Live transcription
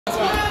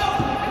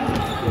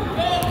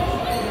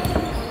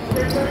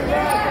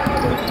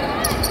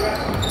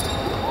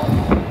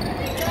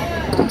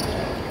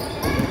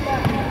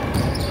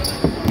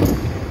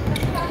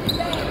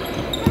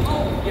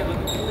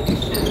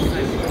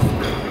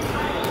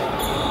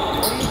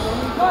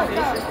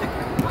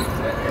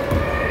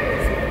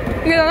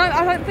Yeah,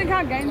 I don't think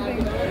our game's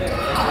been.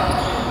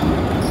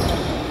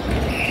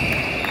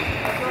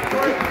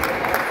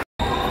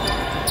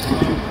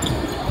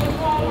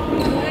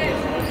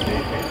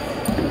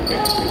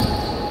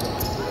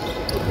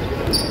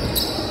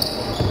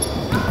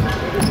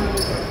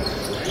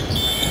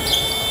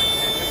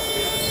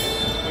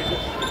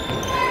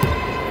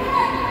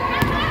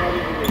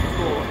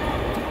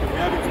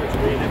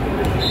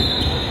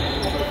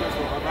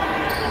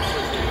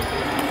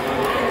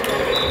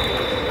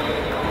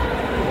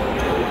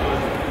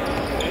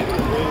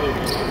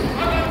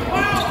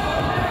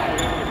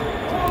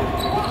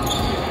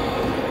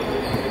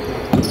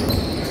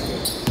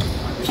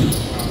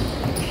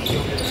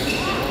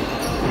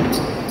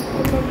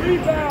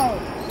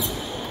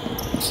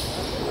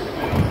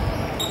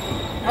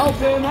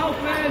 Help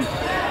him!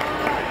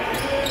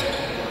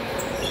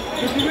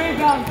 It's a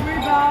rebound!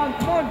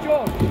 Come on,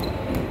 George!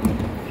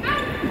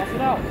 Pass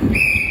it out.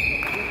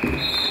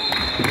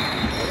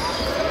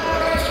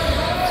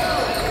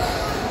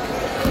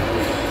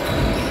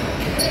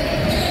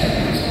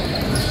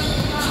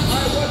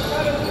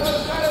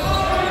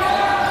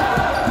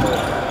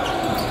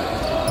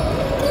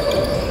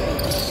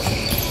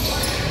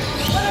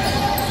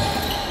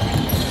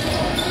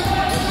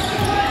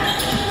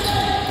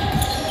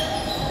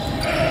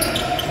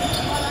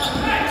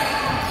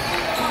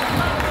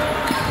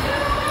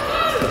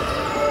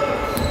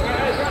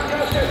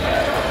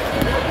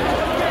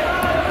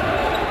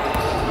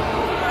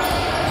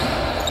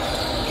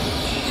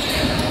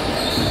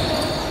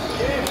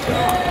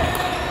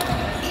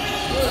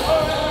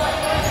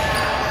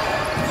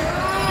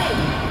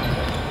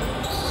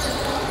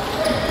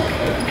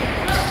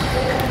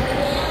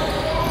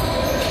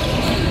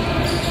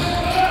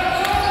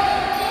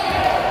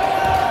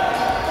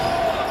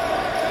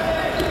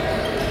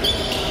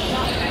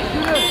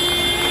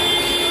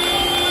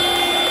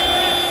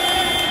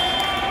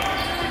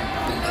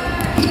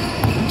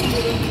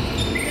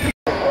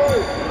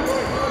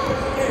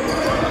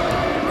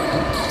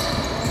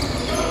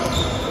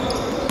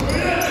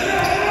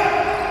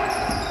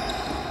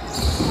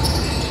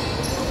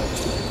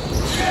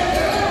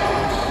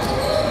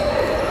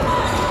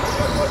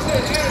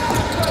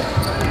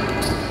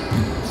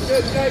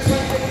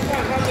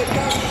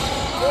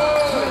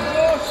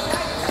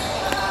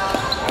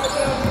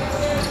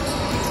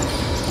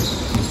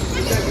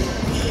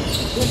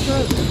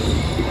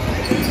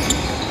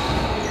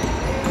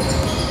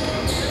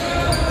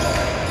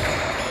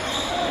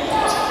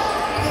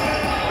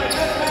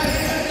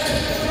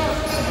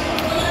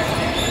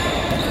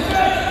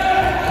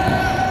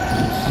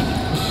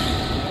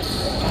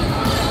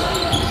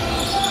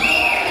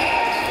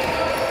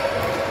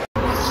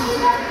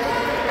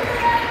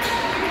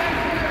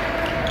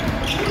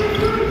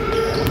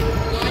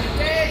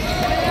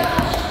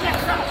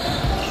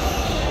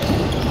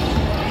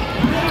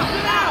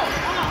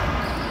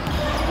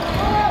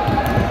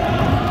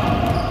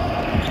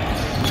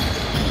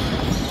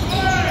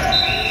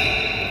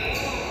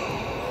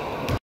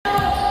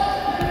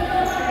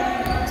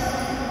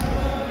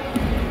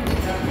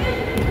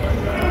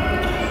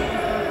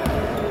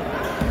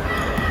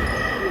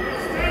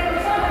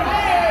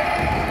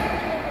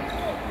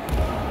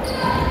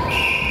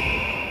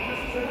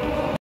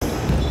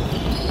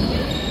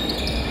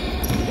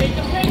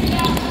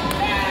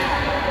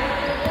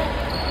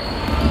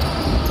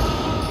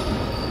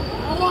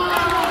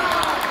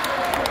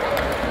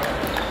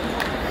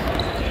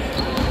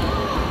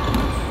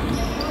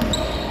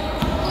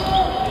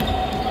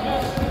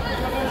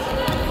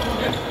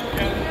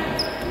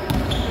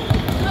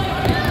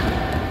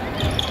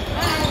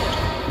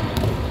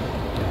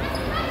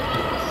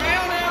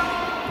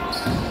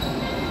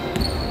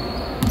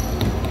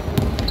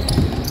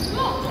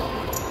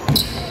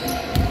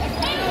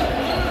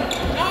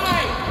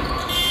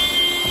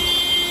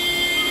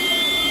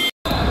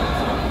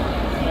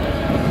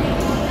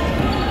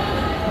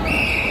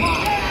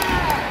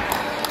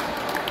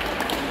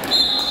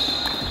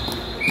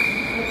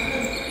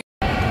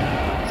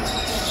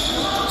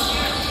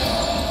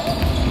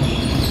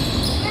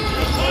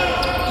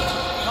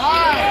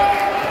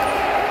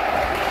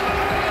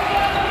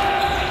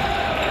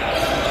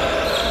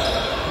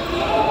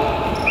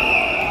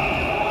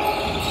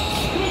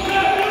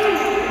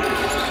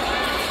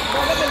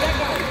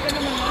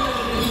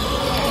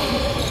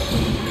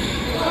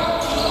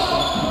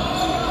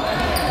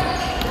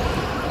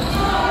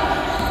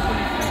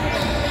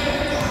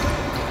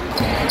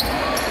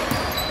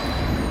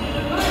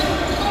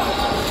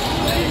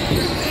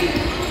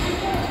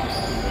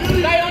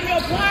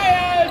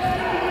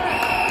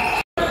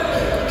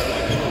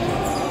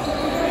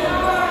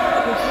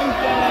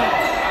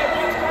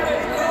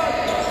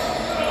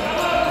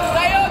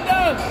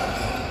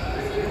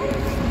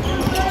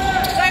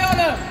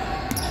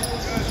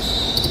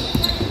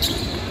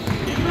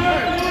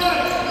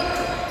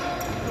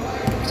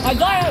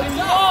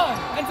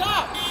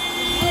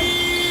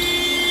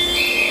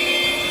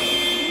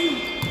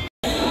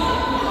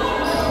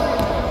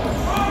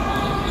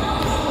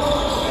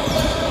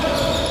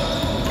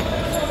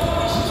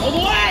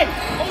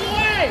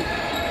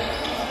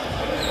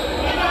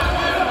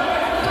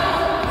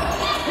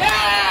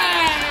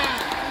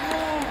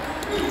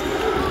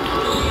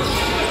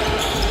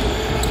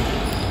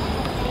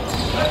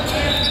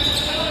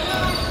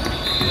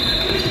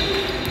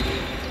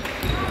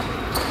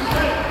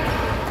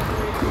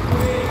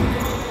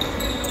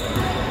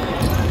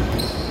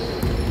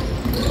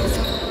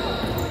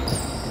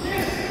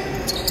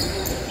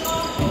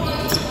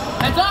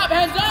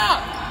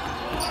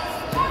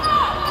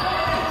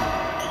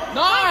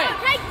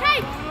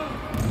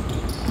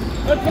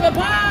 Look for the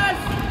pass!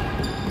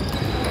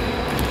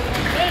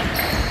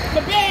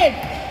 The big!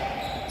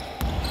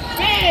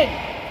 Big!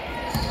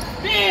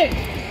 Big!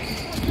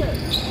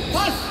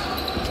 Pass!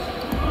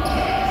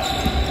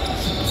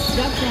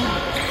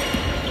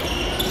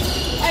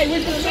 Hey,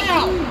 where's the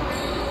foul?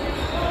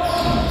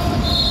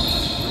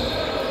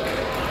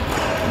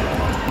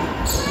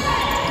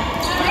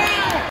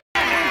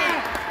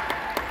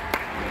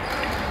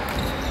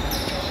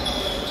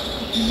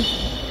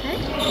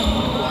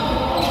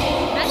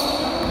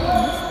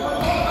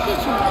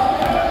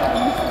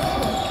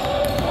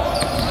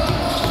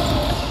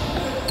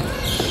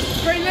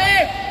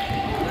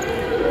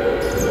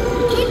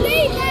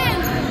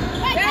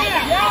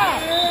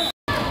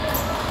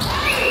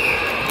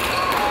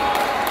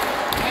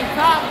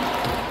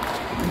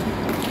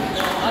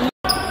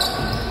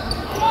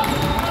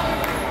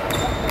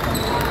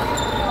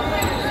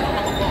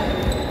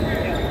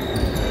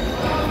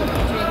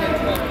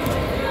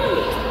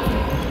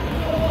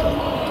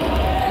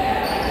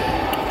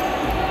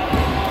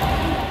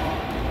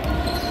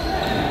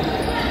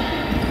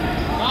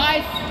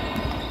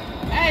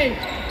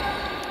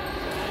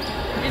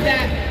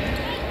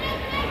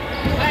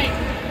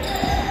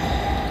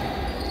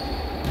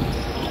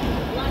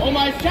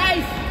 Almost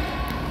chase!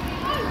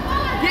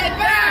 Get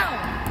back!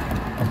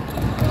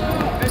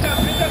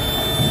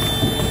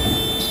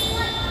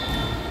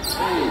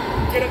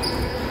 Get it!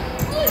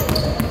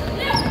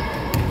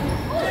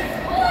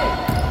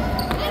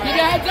 Keep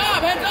your heads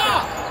up! Heads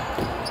up!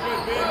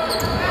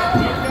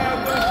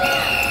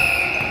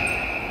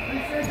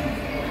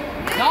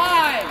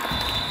 Nice!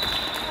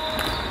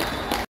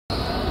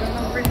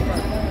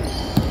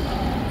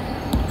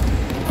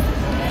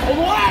 All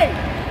the way!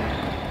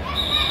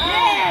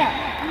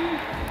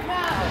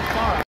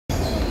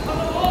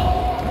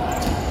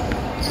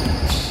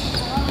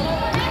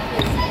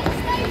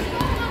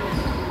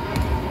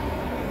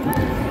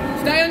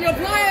 Stay on your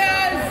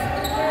players!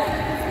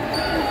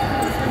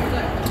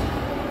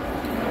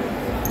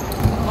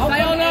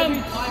 Stay on them!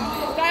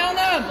 Stay on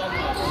them!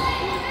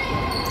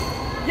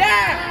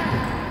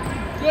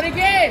 Yeah! Good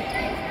again!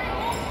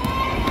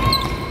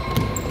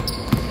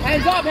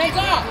 Hands up, hands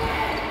up!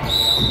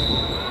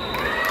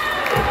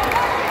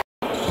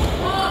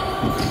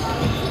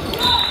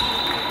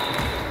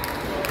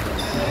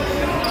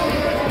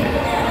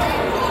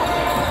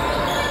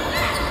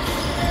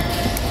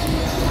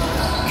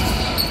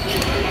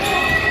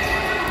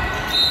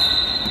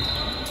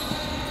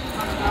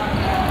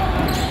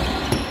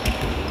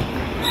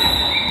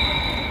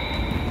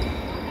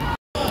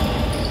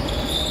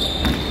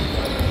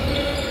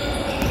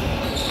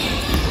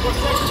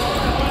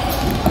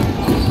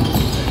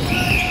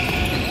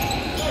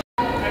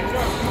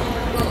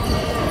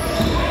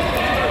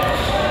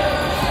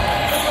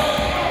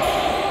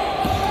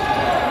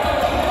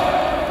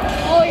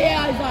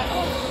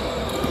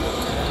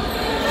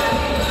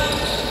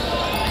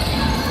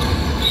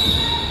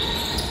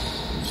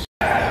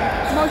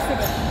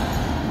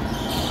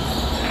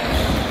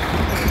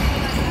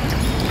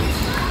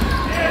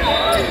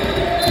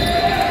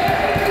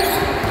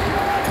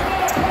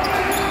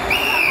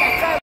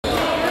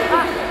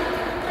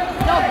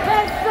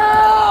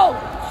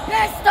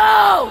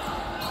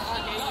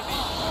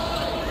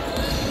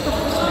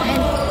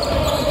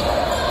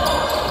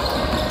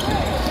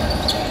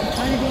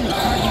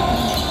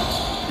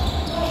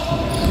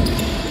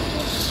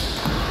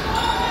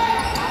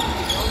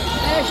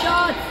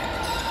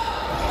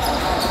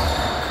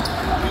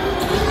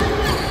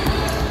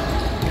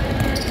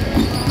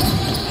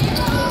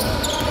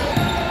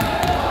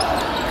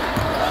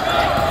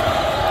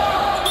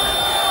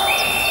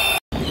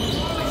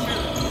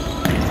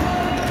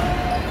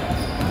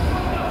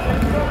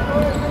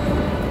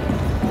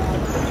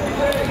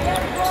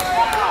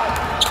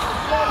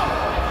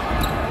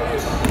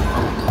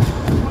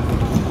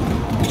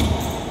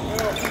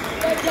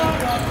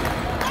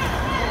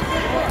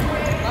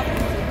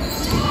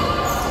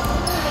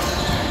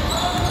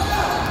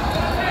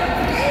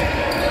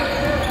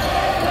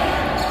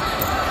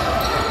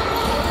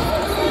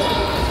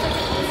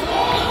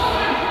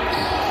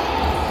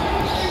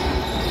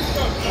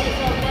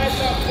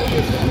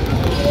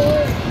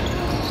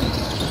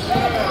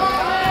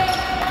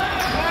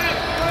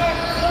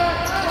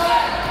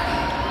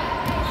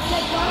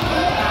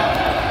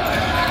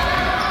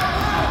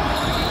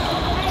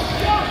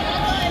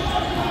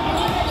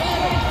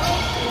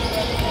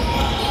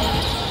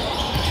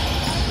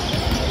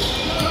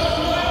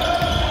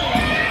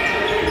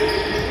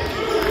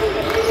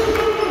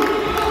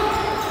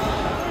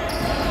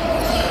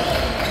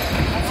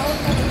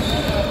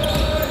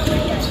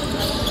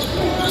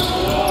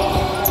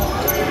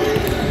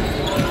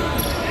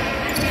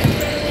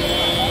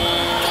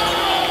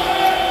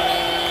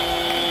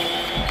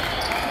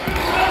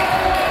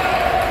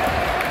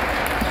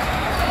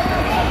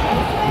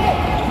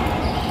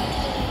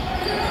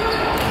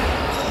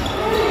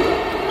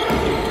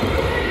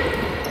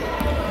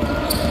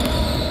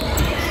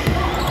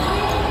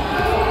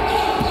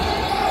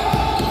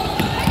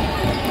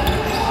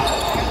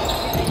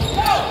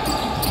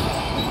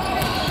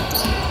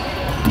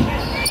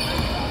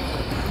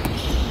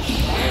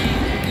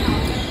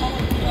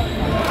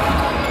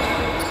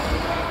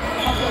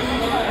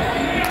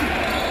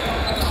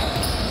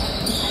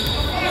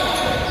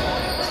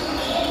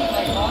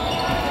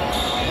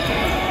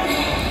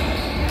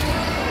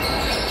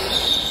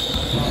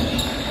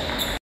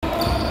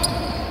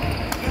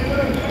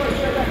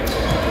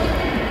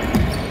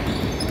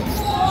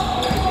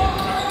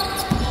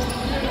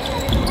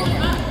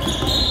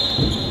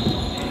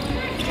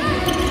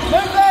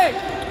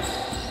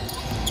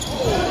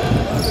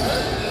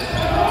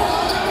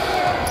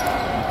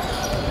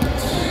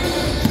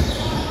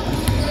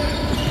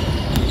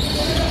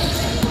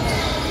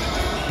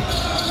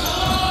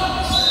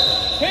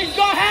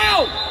 got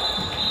help!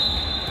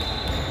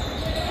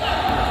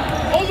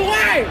 All the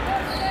way!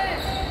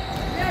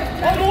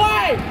 All the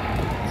way!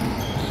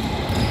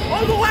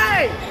 All the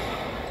way!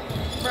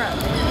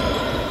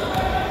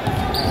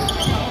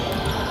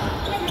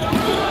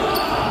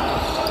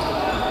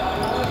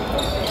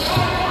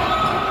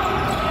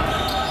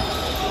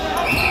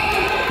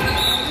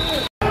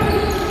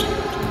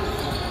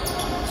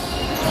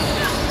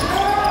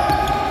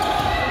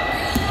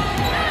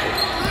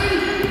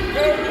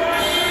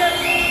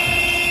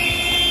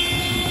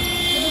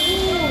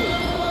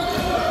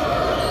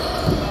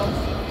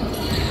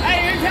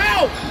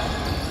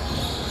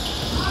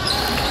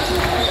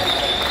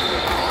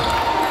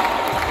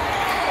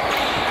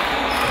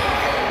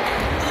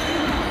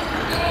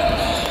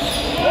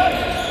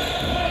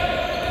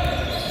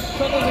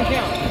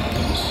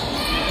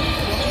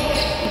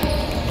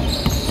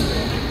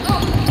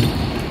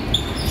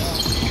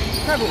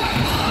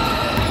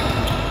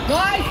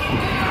 Nice!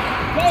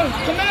 Go,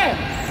 come here!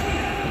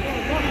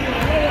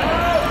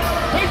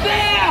 Who's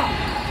there?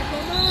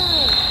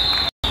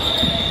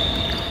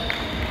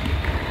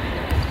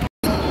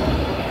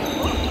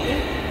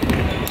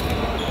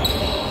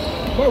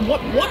 Bro,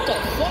 what the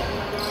fuck?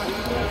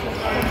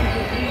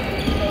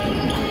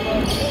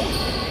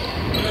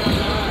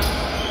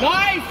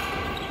 Nice!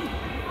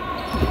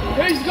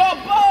 Who's got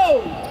ball?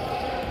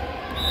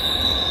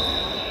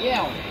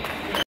 Yeah.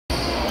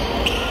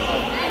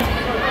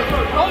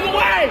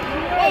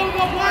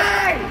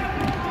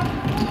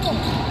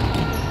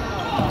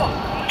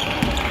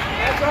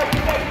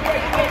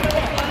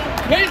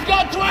 He's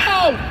got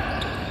 12!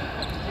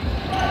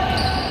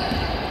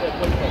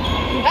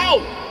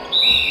 Help!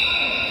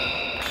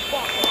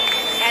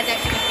 Add that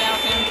to the foul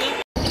penalty.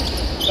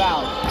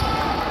 Foul.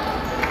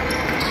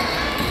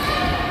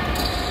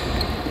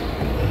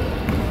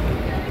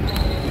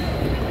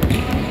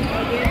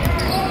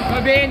 Go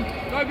Ben!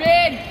 Go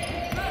Ben!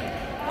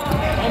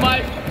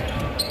 Almost.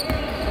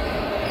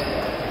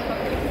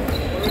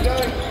 What are we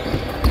doing?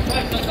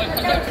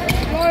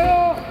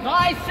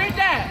 Nice, shoot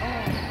that!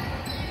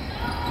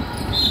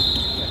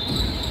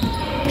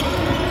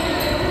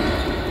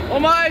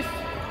 Almost!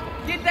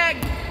 Get that!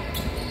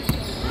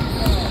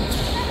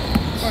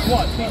 Wait,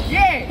 what?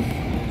 Yes!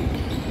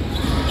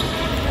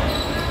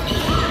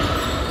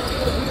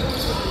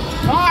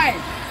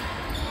 Nice!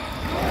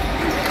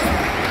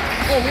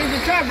 Oh, here's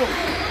the travel!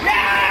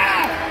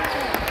 Yeah!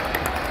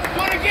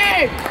 Do it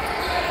again!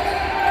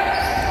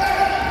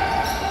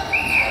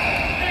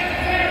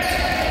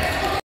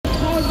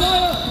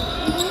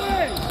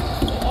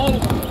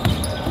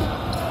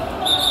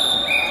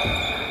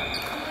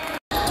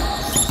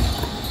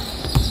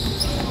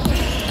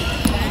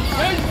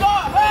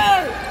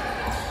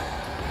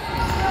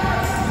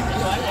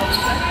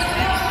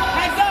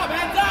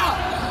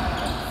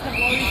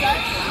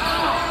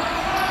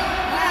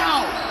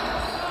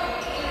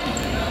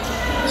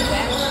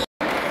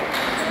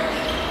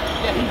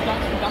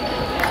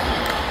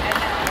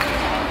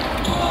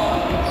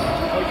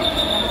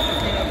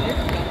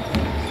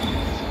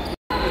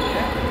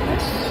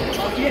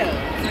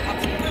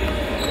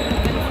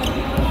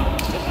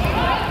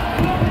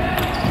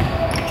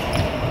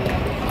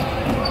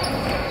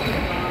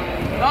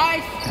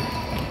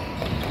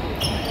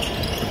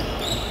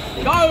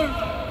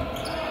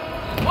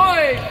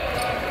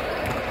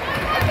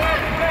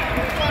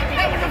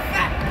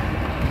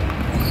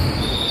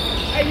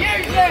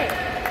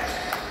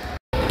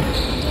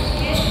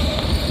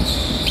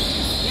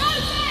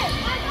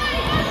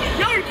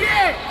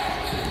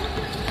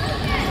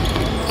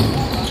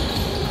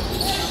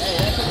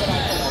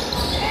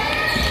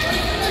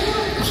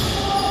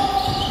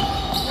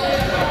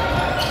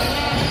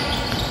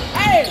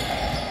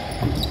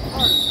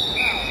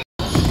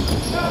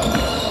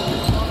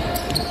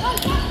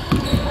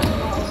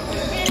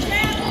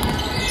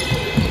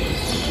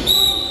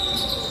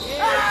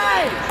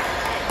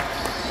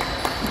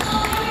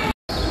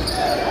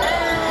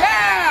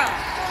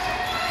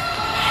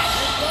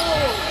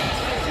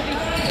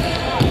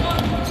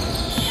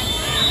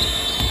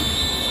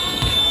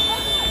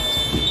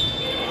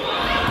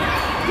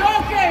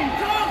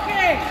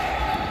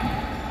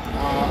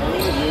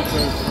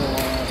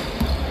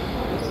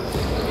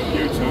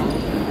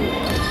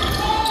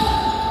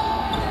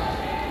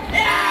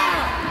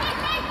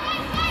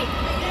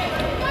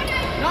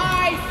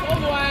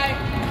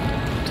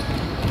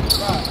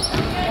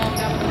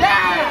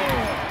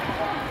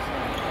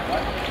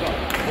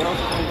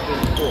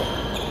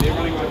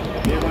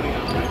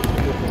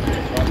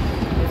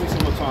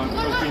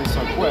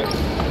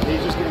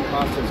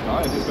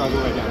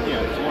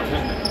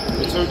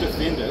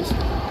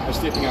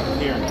 Stepping up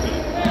here and here,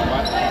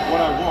 right?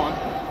 What I want,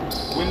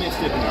 when they're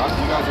stepping up,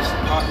 you guys are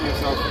parking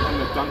yourself in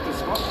the dunker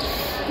spot,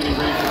 getting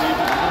ready to leave,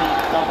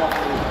 dump off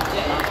the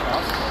dunk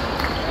house,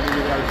 and then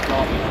you guys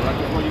drop it, right?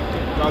 Because you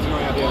guys are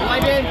going out there,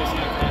 like, Ben!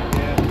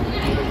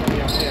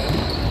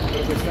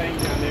 But if we're staying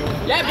down there,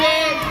 yeah,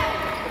 Ben!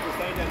 If we're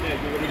staying down there,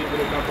 you're going to get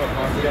rid of dump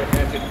off, we got to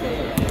catch it.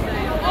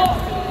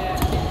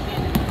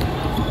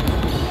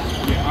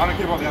 Yeah, I don't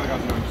care what the other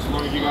guys are doing, just as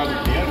long as you guys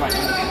are here, like,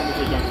 and the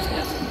two don't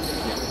discuss.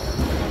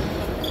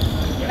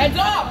 Yeah. Heads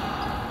up!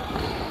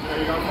 There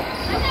you go.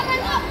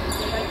 Hands up!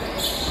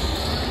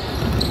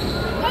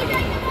 Go,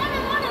 Jake, come on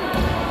him!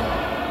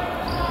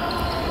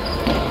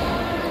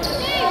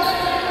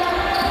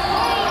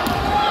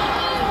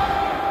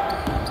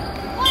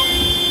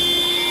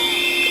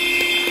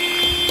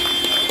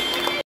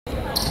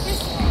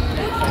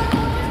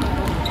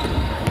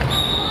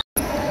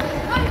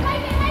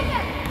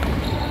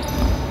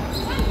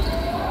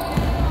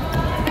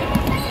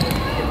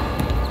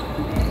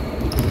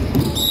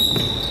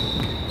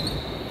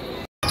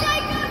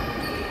 Take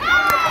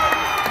it!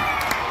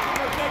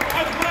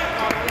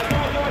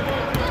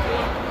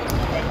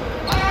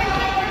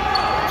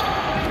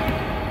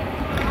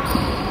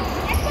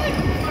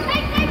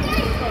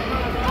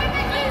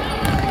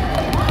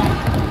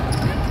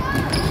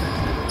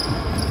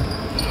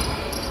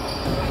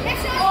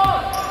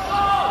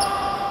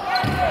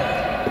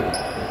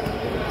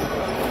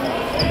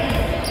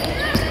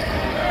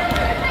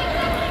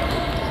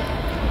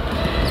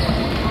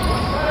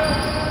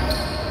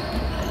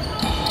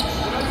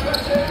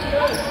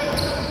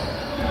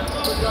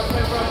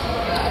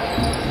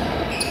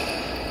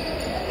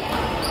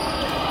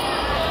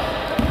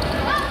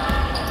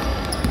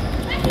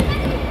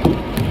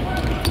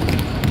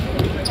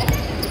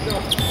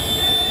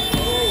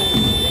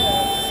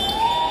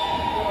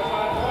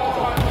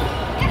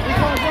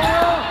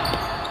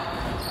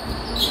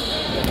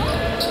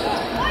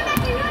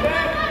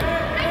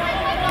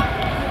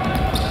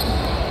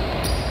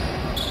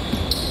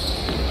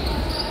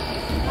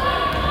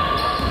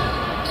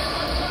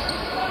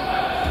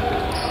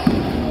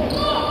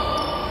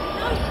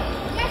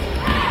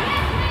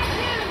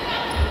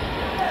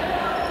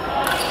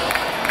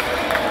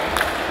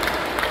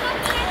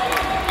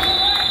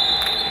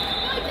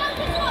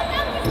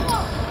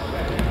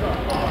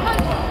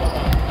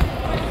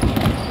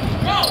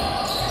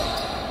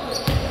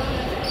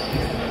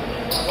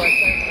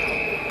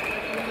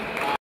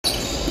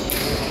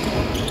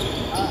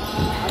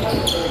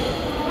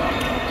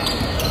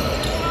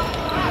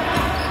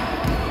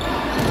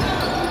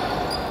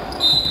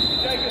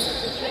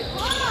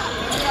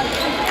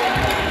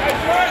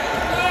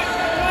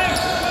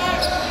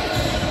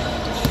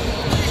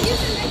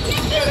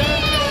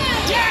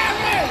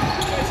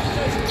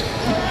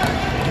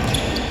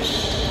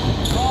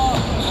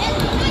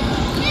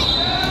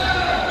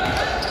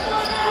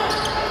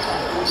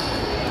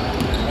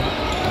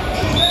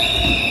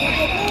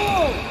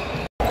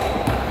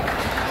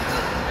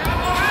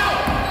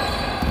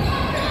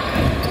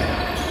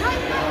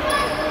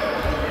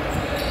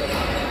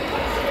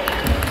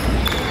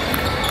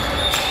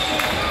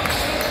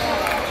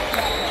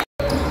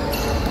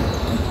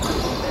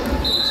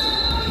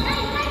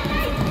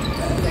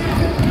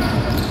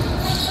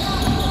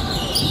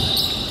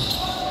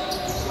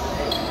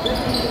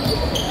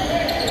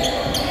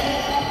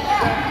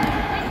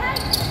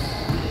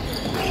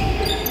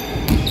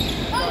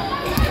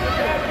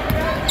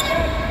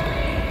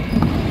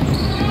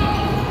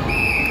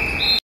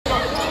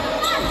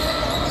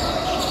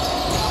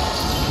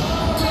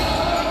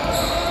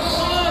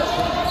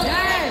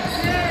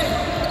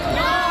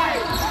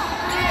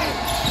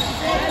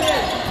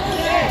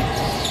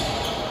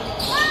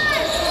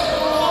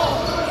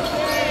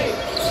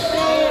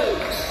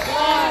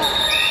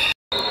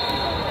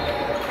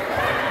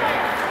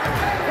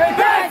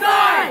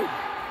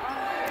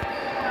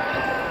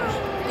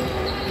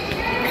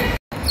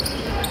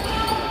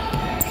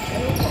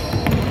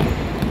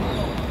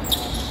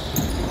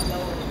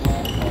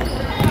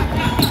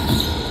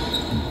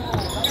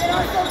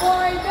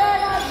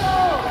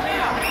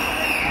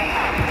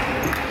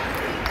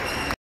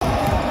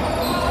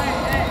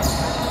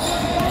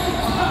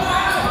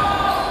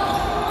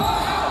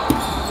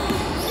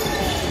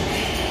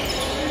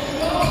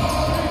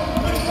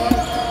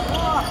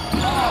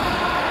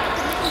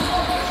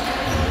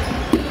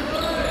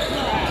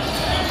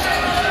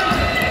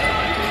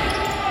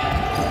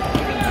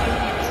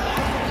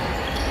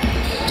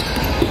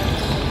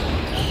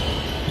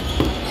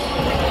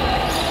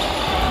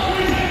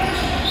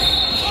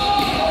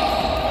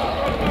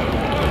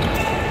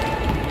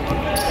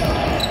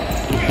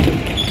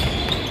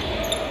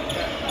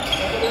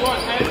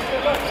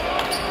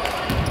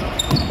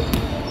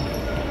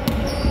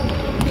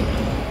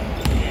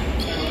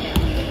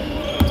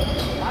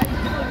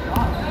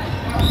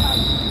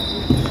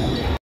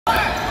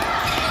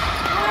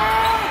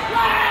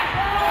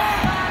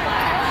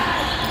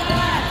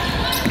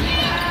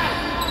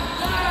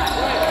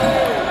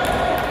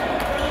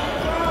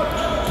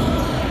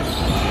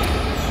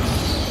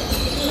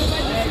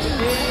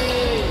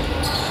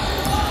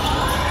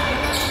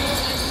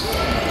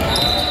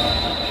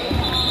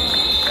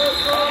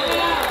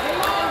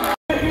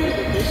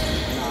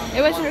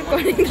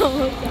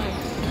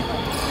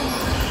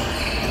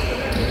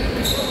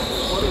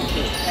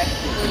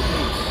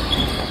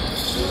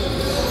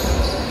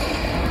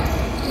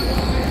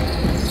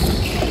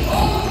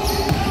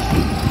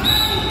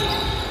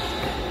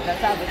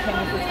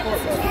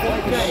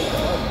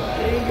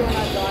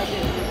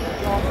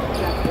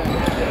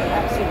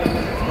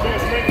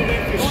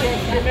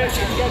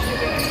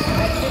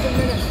 7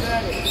 minutes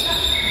 30.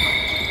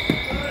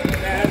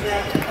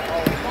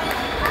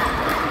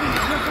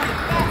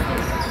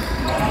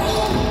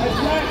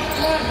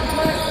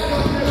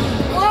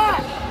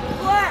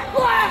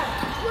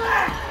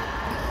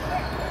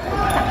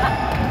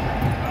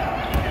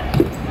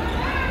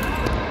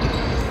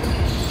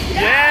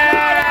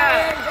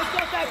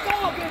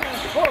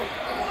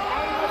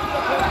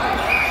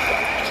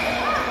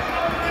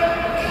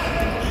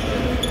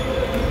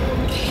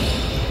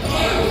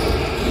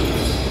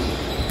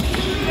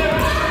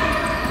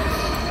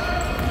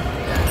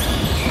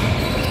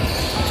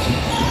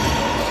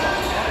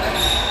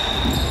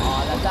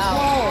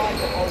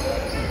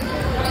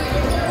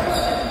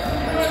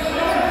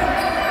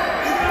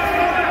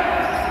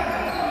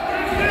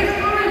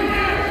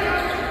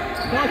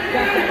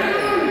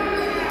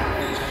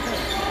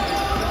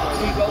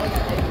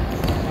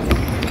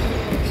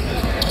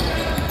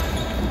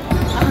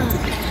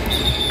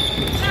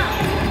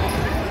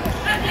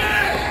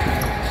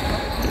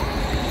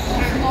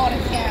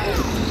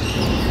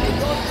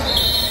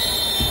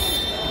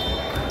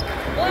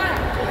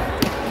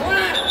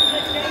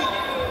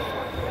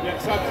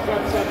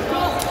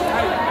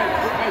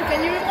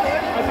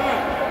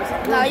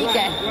 No, you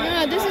can.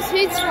 No, this is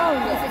his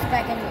phone. This is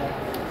back anyway.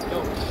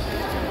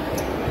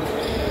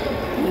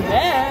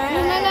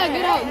 No,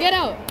 get out, get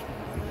out.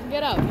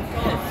 Get out.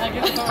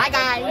 Hi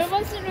guys. I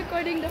wasn't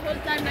recording the whole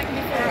time like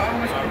before.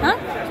 Huh?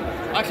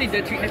 Actually,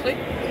 did treat nicely.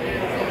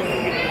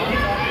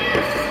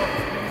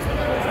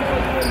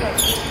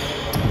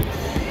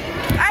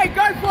 Hey,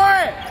 go for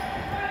it!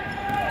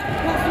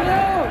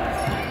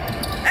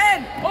 In!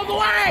 All the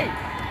way!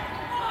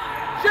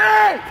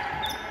 Shoot!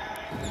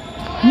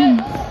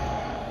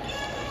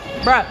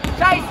 Bruh,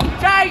 chase!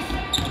 Chase!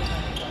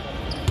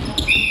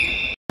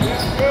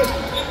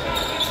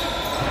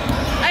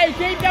 Hey,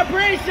 keep the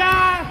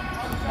pressure!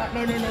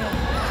 No.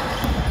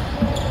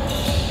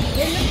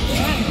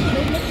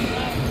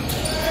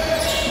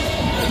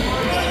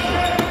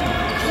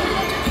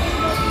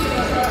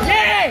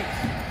 Yeah!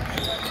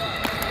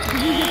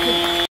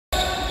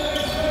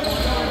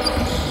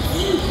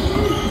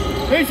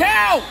 Who's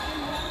help?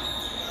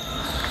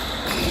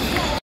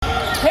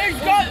 Who's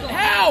got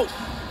help?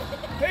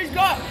 Who's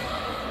got?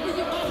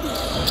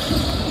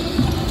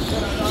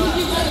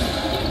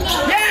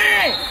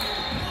 Yeah!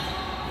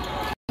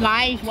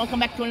 Guys, welcome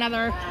back to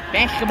another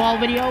basketball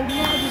video.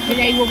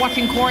 Today we're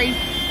watching Corey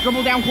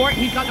dribble down court.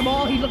 He's got the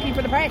ball. He's looking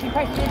for the pass. He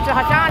passes it to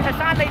Hassan.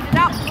 Hassan lays it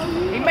out.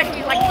 He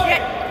misses like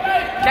shit.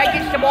 Jag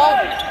gets the ball.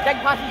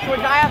 Jag passes to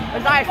Isaiah.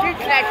 Isaiah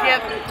shoots that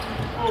shit.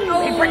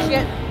 He bricks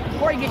it.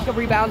 Corey gets the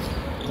rebounds.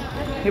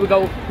 Here we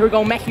go. Here we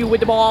go. Matthew with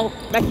the ball.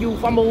 Matthew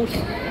fumbles.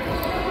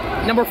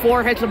 Number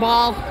 4 hits the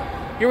ball.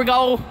 Here we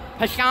go.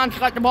 Hassan's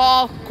got the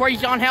ball.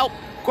 Corey's on help.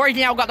 Corey's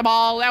now got the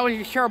ball. That was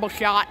a terrible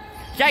shot.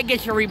 Jag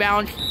gets the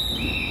rebound.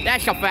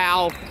 That's a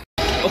foul.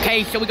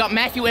 Okay, so we got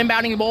Matthew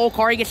inbounding the ball.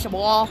 Corey gets the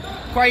ball.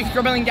 Corey's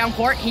dribbling down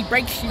court. He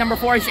breaks number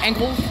 4's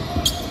ankles.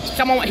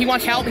 He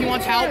wants help. He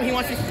wants help. He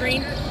wants to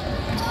screen.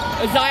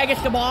 Isaiah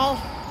gets the ball.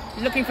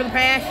 He's looking for the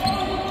pass.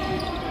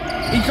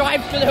 He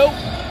drives to the hoop.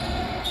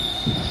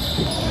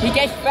 He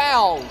gets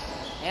fouled.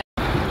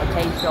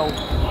 Okay, so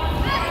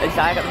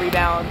Isaiah got the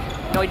rebound.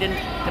 No, he didn't.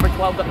 Number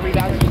 12 got the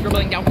rebound. He's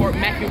dribbling down court.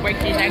 Matthew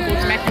breaks his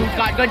ankles. Matthew's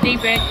got good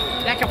defense.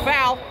 That's a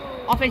foul.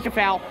 Offensive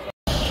foul.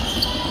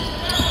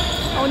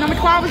 Oh, number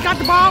 12 has got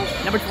the ball.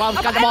 Number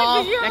 12's got the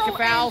ball. That's a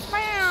foul.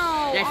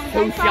 That's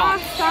 2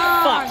 shots.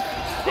 Fuck.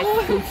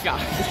 That's 2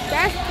 shots.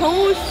 That's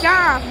 2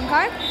 shots,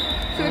 okay?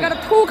 So we got a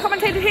 2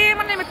 commentator here.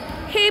 My name is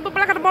Hebe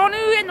Black at the ball,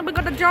 and we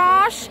got the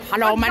Josh.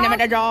 Hello, my name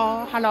is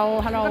Josh. Hello.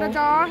 We got the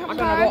Josh. I'm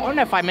gonna go on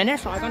in 5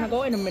 minutes. I'm gonna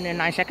go in a minute and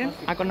 9 seconds.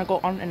 I'm gonna go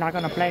on and I'm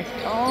gonna play.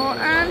 Oh,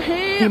 and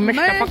he missed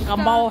the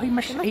fucking ball. He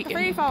missed the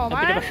free fall, a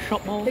bit of a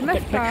shot ball. He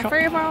missed the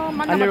free fall.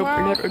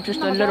 Just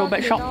a little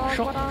bit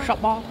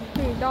shot ball.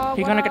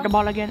 He's gonna get the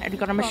ball again and he's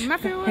gonna miss. He's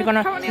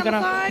gonna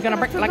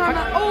break like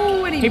that.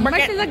 Oh, and he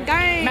misses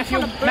again.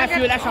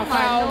 Matthew, that's a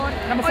foul.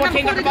 Number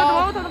 14 got the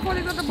ball.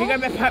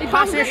 He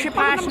passes the shit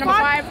pass. Number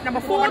 5, number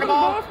 4 got the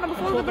ball. Number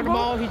 4 got the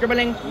ball. He's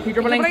dribbling.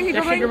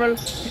 That's a dribble.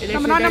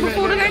 Number 9, number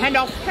 4 again. Hand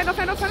off.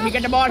 He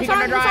get the ball. He got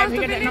the drive. He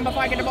get the number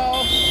 5 get the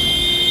ball.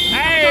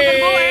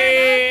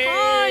 Hey!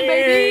 Fine,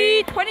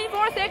 baby.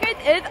 24 seconds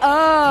is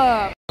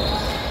up.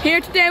 Here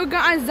today we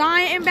got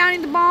Isaiah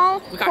inbounding the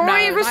ball.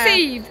 Corey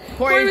received.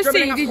 Corey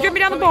received. He's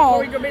dribbling down the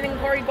ball.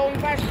 Corey going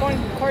fast.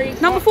 Corey.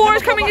 Number 4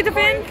 is coming to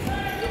defend.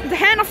 The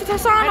handoff to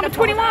Hassan, number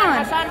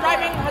 21.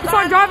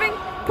 Hassan driving.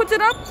 Puts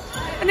it up.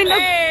 And then 2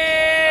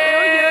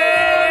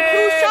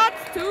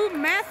 shots to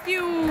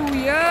Matthew.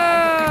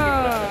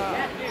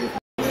 Yeah.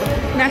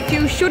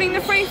 Matthew shooting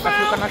the free throw.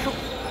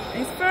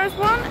 His first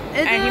one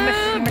is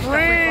a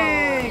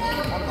break.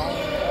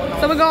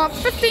 So we got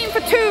 15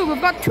 for 2.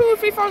 We've got 2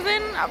 free throws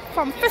in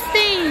from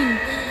 15.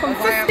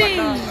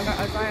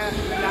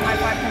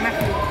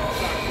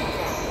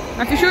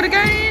 Matthew shoot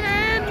again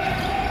and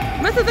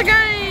misses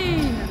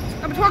again.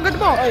 Number 12 got the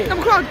ball.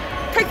 Number 12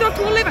 takes it up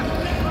to 11.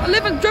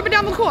 11 dribbling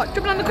down the court.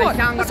 Hassan's got the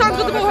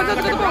ball.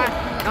 Hassan's got the ball.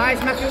 Nice,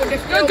 Matthew with the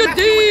steal. Good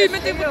D.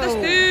 Matthew with the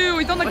steal.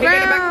 He's on the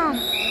ground.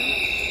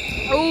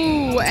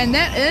 Oh, and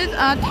that is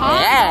a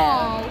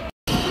foul.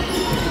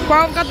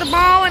 12 got the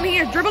ball and he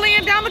is dribbling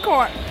it down the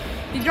court.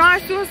 He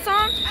drives to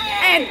Hassan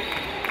and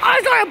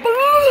Isaiah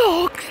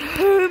blocks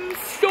him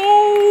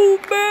so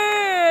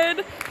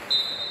bad.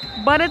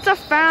 But it's a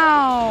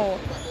foul.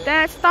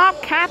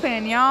 Stop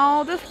capping,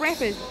 y'all. This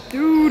ref is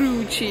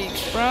doo-doo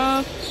cheeks,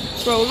 bro.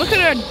 Bro, look at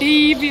her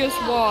devious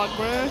walk,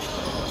 bro.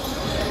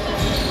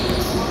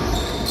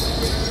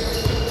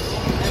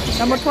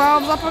 Number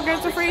 12's up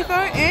against the free throw,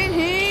 and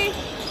he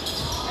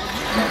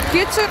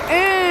gets it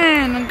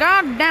in.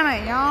 God damn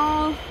it,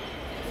 y'all.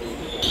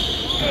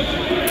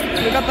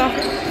 We got the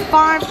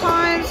 5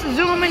 times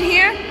zoom in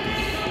here,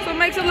 so it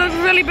makes it look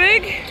really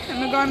big. And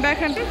we're going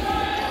back into.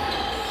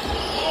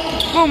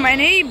 Boom,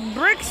 and he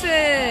bricks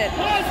it.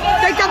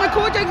 Takes down the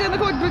court,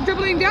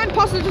 dribbling down,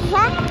 passes it to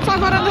Hassan.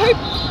 Hassan right on the hoop.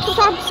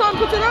 Hassan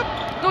puts it up.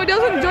 No, he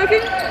doesn't,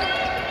 joking.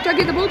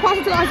 Joking the ball,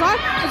 passes it to Isaiah.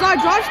 Isaiah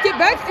drives, step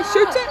back, and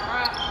shoots it.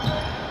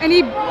 And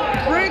he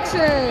bricks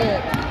it.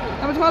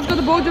 Number 12's got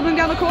the ball, dribbling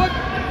down the court.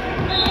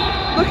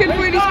 Looking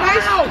for any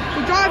space.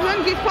 He drives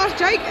in, gets past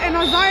Jake, and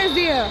Isaiah's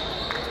there.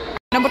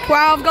 Number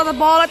 12 got the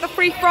ball at the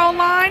free throw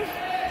line.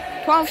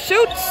 12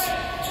 shoots.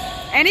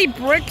 And he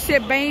bricks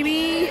it,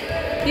 baby.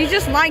 He's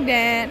just like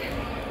that.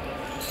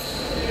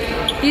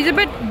 He's a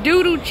bit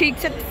doo-doo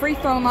cheeks at the free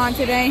throw line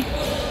today.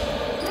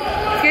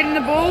 He's getting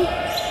the ball.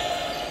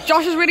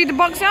 Josh is ready to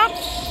box out.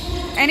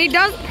 And he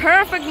does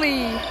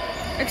perfectly.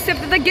 Except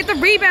that they get the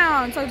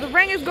rebound. So the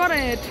Rangers got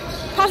it.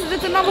 Passes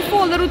it to number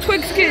 4, little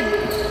Twigs kid.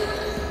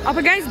 Up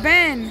against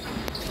Ben.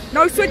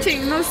 No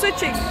switching, no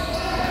switching.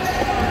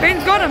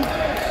 Ben's got him.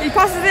 He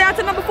passes it out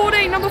to number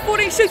 14. Number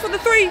 14 shoots for the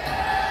 3.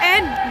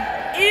 And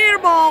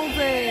airballs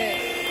it.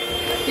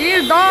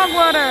 Here's dog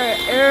water.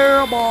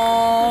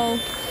 Airball.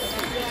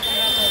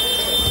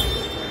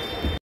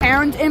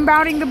 Aaron's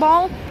inbounding the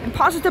ball and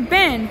passes to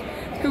Ben,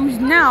 who's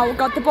now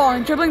got the ball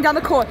and dribbling down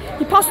the court.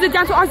 He passes it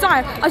down to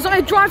Isaiah.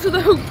 Isaiah drives to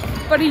the hoop,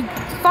 but he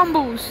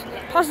fumbles.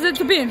 Passes it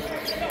to Ben.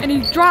 And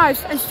he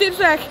drives and steps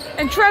back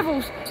and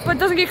travels, but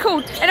doesn't get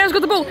called. And Aaron's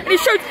got the ball and he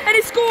shoots and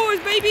he scores,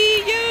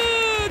 baby.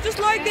 Yeah, just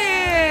like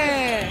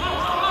that.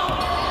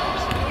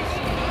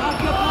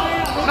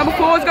 Number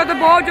 4's got the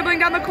ball, dribbling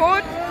down the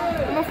court.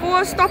 Number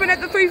 4 stopping at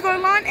the 3-throw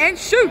line and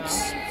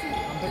shoots.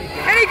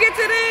 And he gets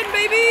it in,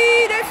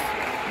 baby. That's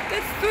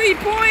 3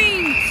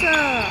 points.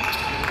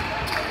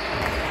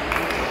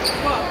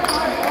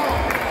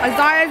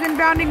 Isaiah's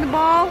inbounding the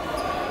ball.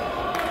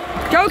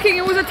 Joking,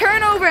 it was a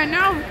turnover. And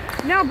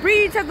now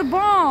Breeds have the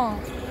ball.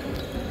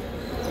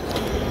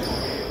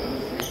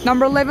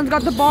 Number 11's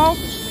got the ball.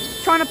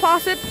 Trying to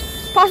pass it.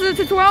 Passes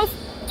it to 12.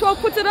 12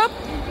 puts it up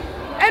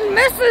and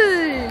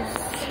misses.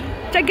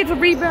 Jake gets a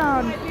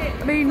rebound.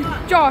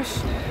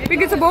 Josh. He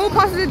gets the ball,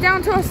 passes it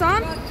down to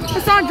Hassan.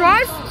 Hassan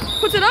drives,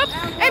 puts it up,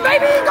 and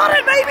baby, he got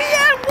it, baby,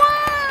 and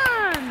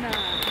won!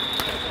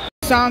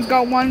 Hassan's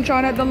got 1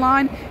 shot at the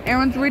line.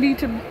 Aaron's ready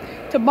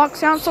to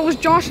box out, so is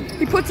Josh.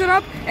 He puts it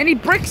up, and he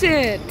bricks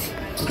it.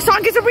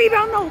 Hassan gets a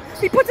rebound, though.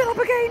 He puts it up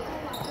again,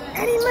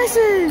 and he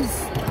misses.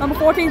 Number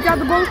 14's got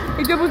the ball.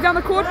 He dribbles down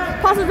the court,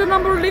 passes to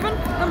number 11.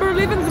 Number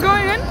 11's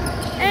going in,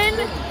 and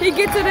he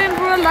gets it in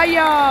for a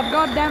layup.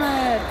 God damn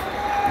it.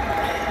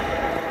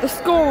 The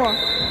score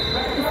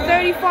is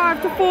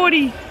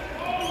 35-40.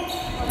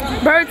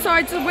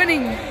 Burnside's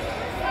winning.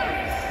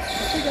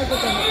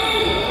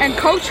 And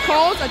coach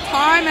calls a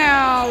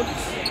timeout.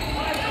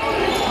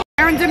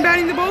 Aaron's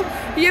inbounding the ball.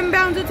 He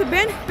inbounds it to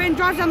Ben. Ben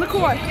drives down the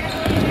court.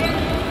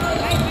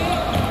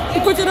 He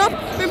puts it up.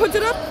 Ben puts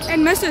it up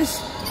and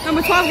misses.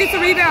 Number 12 gets the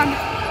rebound.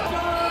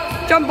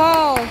 Jump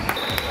ball.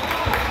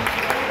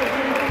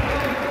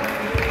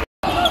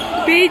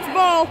 Beats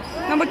ball.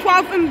 Number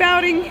 12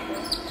 inbounding.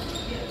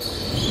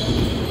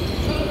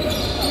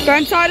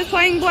 Burnside is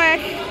playing black.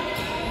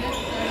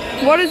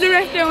 What is the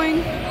ref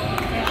doing?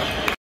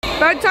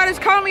 Burnside is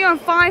currently on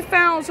 5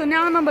 fouls, so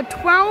now number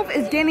 12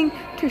 is getting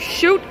to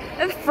shoot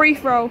a free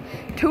throw.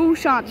 2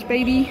 shots,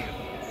 baby.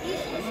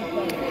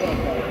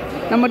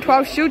 Number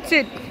 12 shoots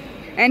it,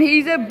 and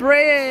he's a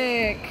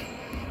brick.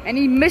 And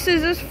he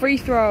misses his free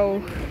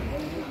throw.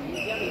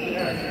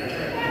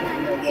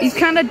 He's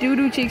kind of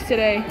doo-doo cheeks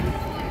today.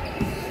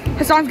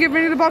 Hassan's getting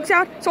ready to box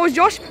out. So is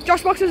Josh.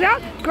 Josh boxes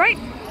out. Great.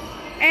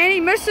 And he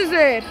misses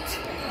it.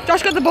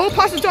 Josh got the ball,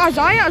 passes to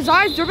Isaiah.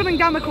 Isaiah's dribbling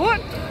down the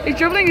court. He's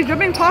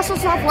dribbling,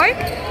 passes halfway.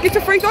 Gets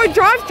a free throw,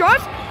 drives,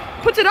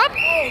 puts it up.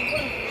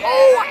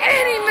 Oh,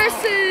 and he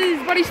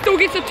misses. But he still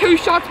gets the 2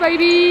 shots,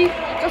 baby.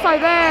 Just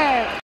like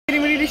that.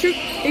 Getting ready to shoot.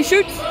 He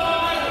shoots.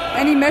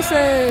 And he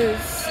misses.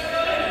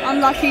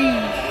 Unlucky.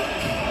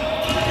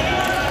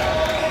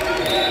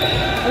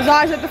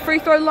 Isaiah's at the free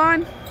throw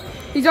line.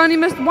 He's only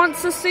missed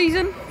once this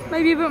season.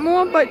 Maybe a bit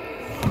more,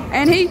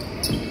 and he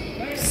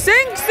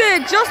sinks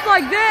it just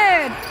like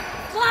that.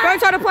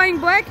 Burnside are playing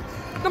black.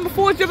 Number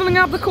 4 is dribbling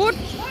up the court.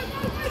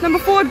 Number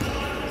 4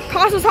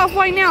 passes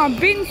halfway now.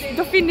 Ben's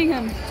defending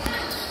him.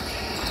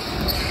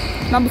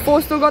 Number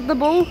 4 still got the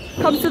ball,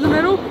 comes to the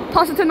middle,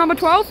 passes to number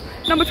 12.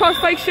 Number 12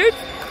 fake shoots,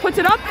 puts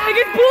it up, and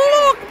gets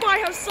blocked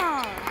by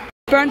Hassan.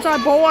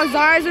 Burnside ball,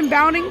 Isaiah's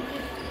inbounding.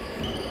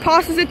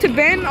 Passes it to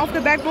Ben off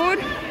the backboard.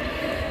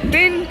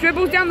 Ben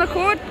dribbles down the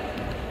court,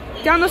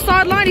 down the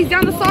sideline, he's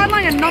down the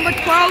sideline, and number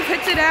 12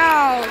 hits it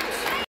out.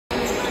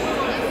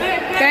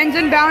 Ben's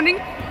inbounding.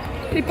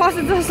 He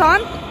passes to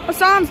Hassan.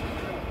 Hassan's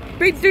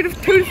beats two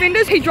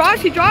defenders, he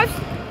drives,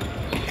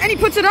 and he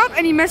puts it up,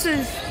 and he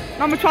misses.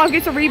 Number 12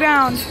 gets a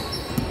rebound.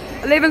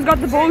 11's got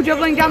the ball,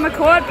 dribbling down the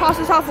court,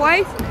 passes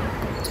halfway,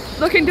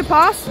 looking to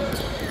pass.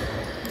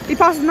 He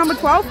passes number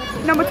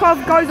 12. Number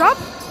 12 goes up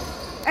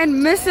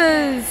and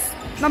misses.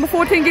 Number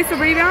 14 gets the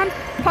rebound,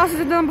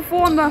 passes it to number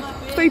 4 on the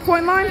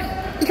 3-point line.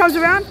 He comes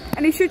around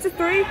and he shoots a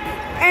 3,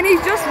 and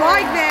he's just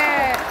like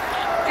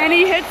that, and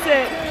he hits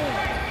it.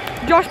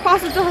 Josh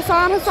passes to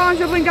Hassan. Hassan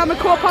dribbling down the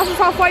court, passes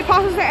halfway,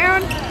 passes to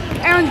Aaron.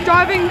 Aaron's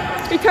driving,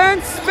 he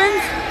turns,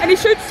 spins, and he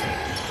shoots,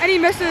 and he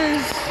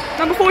misses.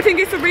 Number 14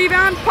 gets the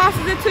rebound,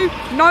 passes it to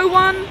no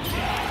one,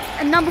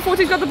 and number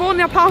 14's got the ball,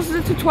 now passes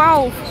it to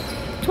 12.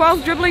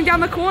 12's dribbling down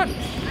the court.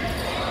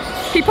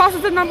 He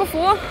passes to number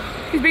 4.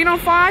 He's been on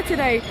fire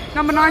today.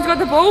 Number 9's got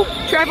the ball,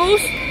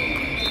 travels,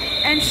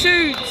 and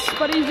shoots,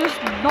 but he's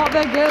just not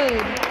that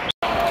good.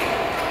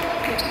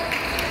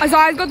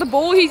 Isaiah's got the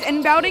ball, he's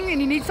inbounding, and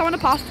he needs someone to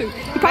pass to.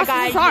 He passes to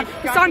Hassan.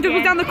 Hassan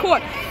dribbles down the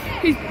court.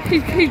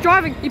 He's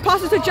driving. He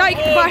passes to Jake,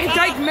 but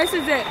Jake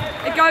misses it.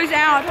 It goes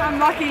out.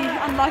 Unlucky.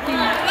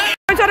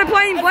 Burnside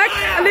playing black.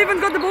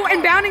 11's got the ball,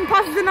 inbounding,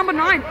 passes to number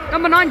 9.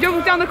 Number 9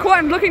 dribbles down the court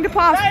and looking to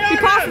pass. He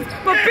passes,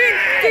 but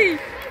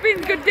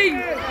Ben's good D.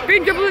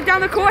 Ben dribbles it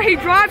down the court. He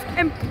drives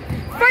and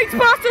fakes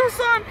pass to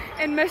Hassan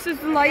and misses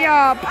the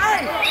layup.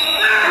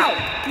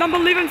 Number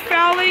 11's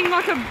fouling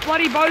like a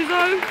bloody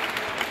bozo.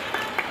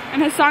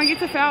 And Hassan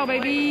gets a foul,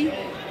 baby.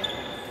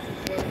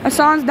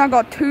 Hassan's now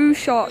got 2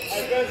 shots.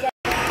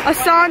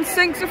 Hassan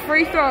sinks a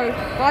free throw.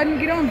 But I didn't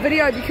get it on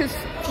video because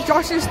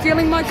Josh is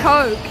stealing my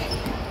Coke.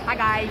 Hi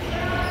guys.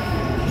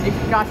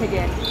 It's Josh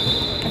again.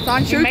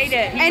 Hassan shoots. Made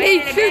it.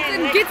 He shoots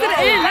and gets it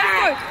in. Let's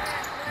go.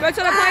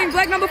 Burnside are playing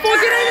black. Number 4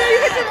 get in and he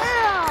hits it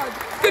out.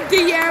 Good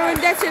D, Aaron.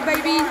 That's it,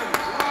 baby.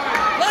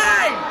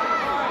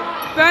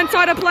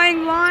 Burnside are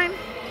playing line.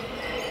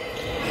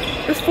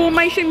 This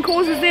formation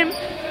causes them,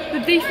 the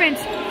defense,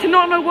 to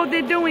not know what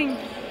they're doing.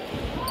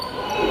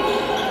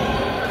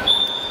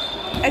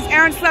 As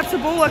Aaron slaps the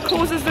ball, it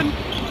causes them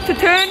to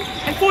turn,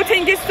 and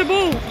 14 gets the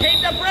ball.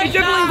 He's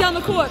dribbling down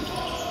the court,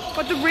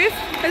 but the ref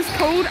has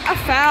called a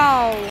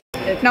foul.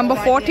 Number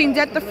 14's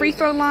at the free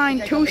throw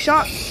line, 2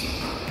 shots,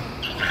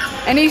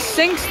 and he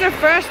sinks the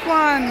first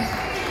one.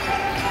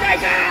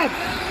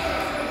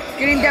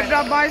 Getting dapped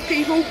up by his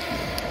people.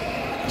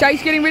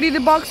 Jake's getting ready to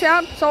box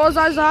out, so is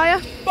Isaiah.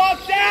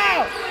 Box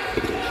out!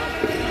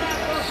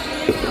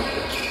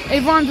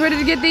 Everyone's ready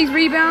to get these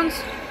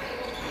rebounds.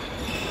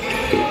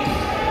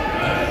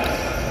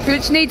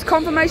 Boots needs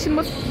confirmation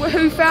with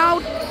who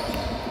fouled.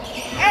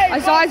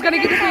 Isaiah's going to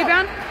get this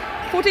rebound.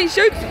 14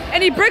 shoots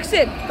and he bricks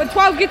it, but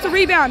 12 gets a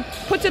rebound,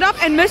 puts it up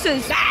and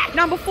misses.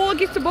 Number 4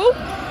 gets the ball.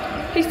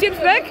 He steps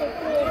back,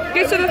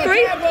 gets to the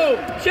 3,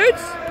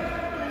 shoots,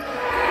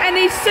 and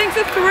he sinks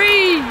a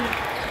 3.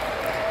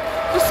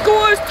 The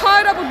score is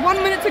tied up with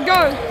 1 minute to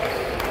go.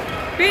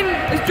 Ben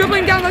is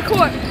dribbling down the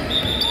court.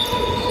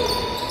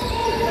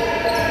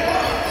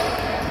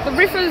 The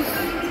ref is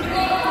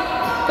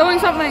doing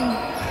something.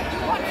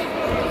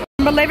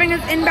 Number 11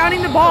 is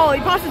inbounding the ball.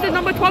 He passes to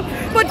number 12,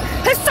 but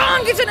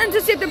Hassan gets an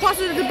intercept and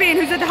passes it to Ben,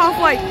 who's at the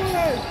halfway.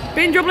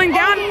 Ben dribbling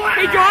down,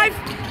 he drives,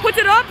 puts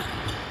it up,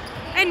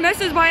 and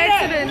misses by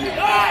accident.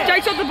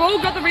 Jake's got the ball,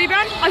 got the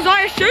rebound.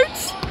 Isaiah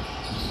shoots,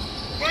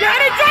 and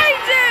he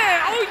drains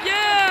it! Oh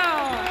yeah!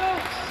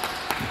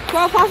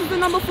 12 passes to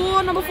number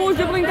 4. Number 4 is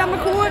dribbling down the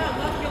court.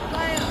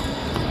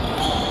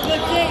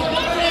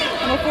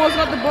 Number 4's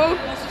got the ball.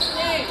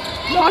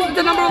 Passes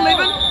to number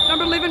 11.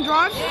 Number 11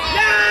 drives.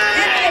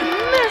 And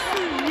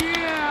misses.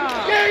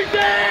 Yeah.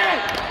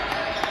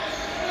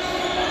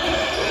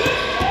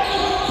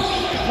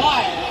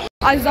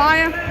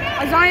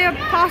 Isaiah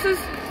passes.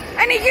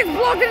 And he gets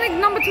blocked and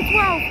it's number to 12.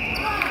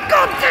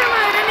 God damn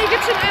it. And he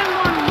gets an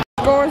N1.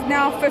 Score is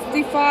now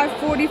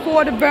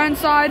 55-44 to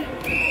Burnside.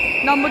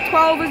 Number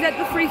 12 is at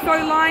the free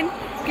throw line,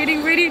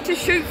 getting ready to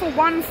shoot for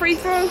 1 free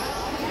throw.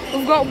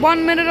 We've got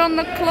 1 minute on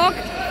the clock,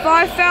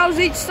 5 fouls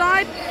each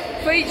side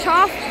for each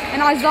half,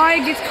 and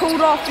Isaiah gets called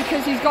off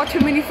because he's got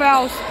too many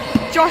fouls.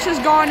 Josh has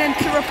gone in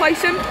to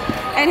replace him,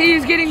 and he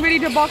is getting ready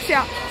to box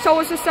out. So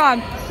is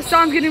Hassan.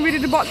 Hassan's getting ready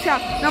to box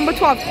out. Number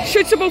 12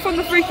 shoots the ball from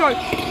the free throw,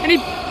 and he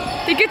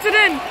gets it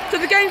in. So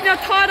the game's now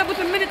tied up with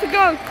 1 minute to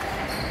go.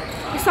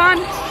 Hassan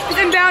is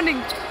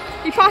inbounding.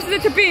 He passes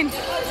it to Ben.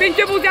 Ben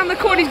dribbles down the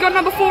court. He's got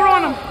number 4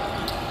 on him.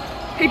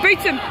 He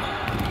beats him.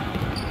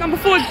 Number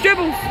 4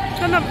 dribbles.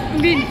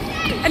 Ben.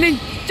 And then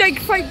Jake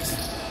fakes.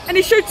 And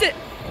he shoots it.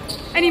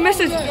 And he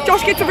misses.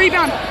 Josh gets a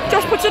rebound.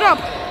 Josh puts it up.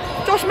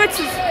 Josh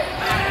misses.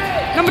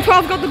 Number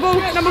 12 got the ball.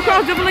 Number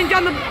 12 dribbling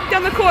down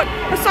the court.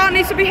 Hassan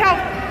needs to be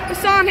helped.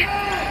 Hassan.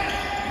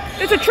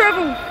 It's a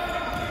travel.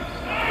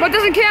 But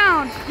doesn't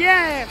count.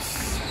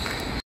 Yes.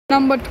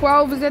 Number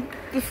 12 is at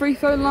the free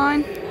throw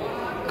line.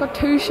 Got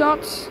 2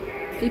 shots.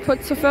 He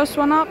puts the first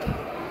one up.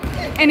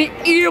 And he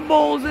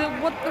earballs it.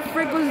 What the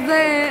frick was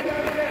that?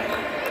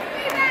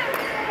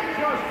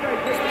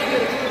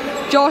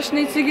 Josh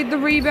needs to get the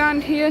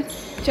rebound here.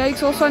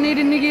 Jake's also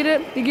needing to get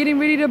it. They're getting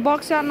ready to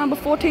box out. Number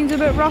 14's a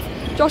bit rough.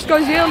 Josh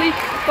goes early,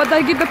 but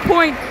they get the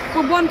point.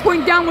 We're 1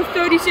 point down with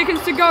 30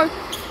 seconds to go.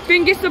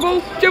 Ben gets the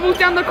ball, dribbles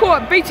down the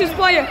court, beats his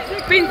player.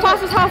 Ben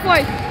passes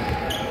halfway.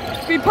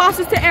 Ben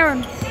passes to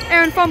Aaron.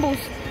 Aaron fumbles.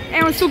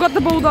 Aaron still got the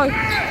ball though.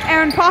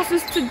 Aaron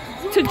passes to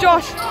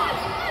Josh.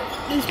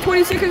 There's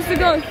 20 seconds to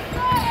go.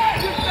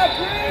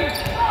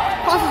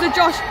 Passes to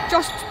Josh.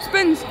 Josh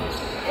spins.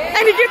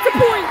 And he gets the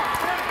point.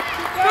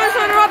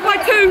 Burnside are up by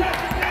 2.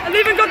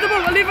 11 got the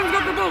ball. 11's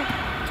got the ball.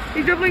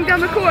 He's dribbling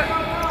down the court.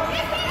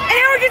 And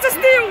Aaron gets a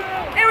steal.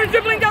 Aaron's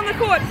dribbling down the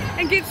court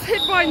and gets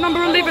hit by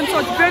number 11. So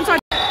it's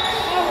Burnside.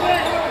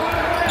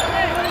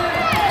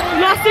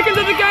 Last seconds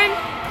of the game.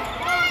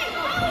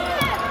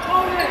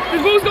 The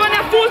ball's going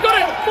now. Four's got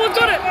it. Four's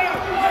got it.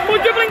 Four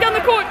dribbling down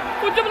the court.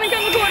 Four dribbling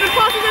down the court and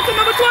passes it to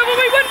number 12. And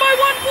we win by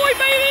 1 point,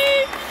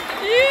 baby.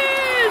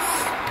 Yes.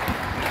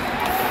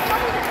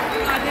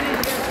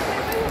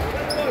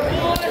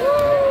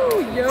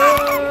 Woo,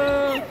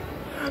 yeah.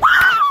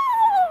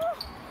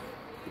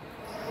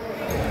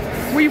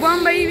 We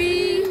won, baby.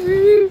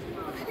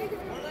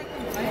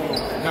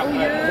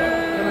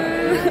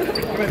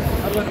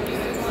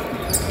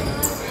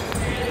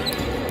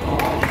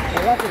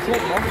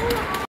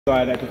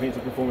 No, that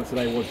defensive performance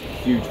today was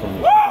huge from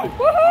you.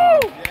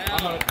 Woohoo!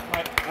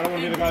 I don't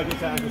want to be the guy that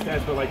gets out and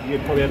stats, but like you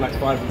probably had like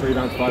 5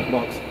 rebounds, 5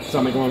 blocks,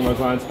 something along those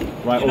lines.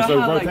 Right. Also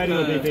rotating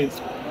the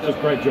defense was a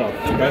great job.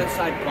 Okay.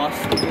 Burnside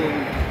basketball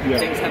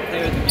things have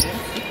player of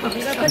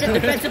the game.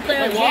 Defensive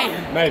player of the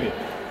game.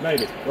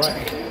 Maybe,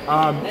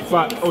 right?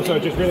 But also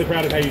just really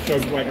proud of how you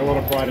showed like a lot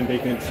of pride in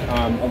defense.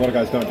 A lot of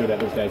guys don't do that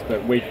these days,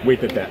 but we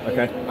did that.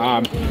 Okay.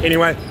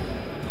 Anyway,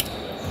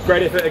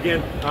 great effort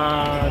again.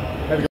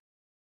 Have a good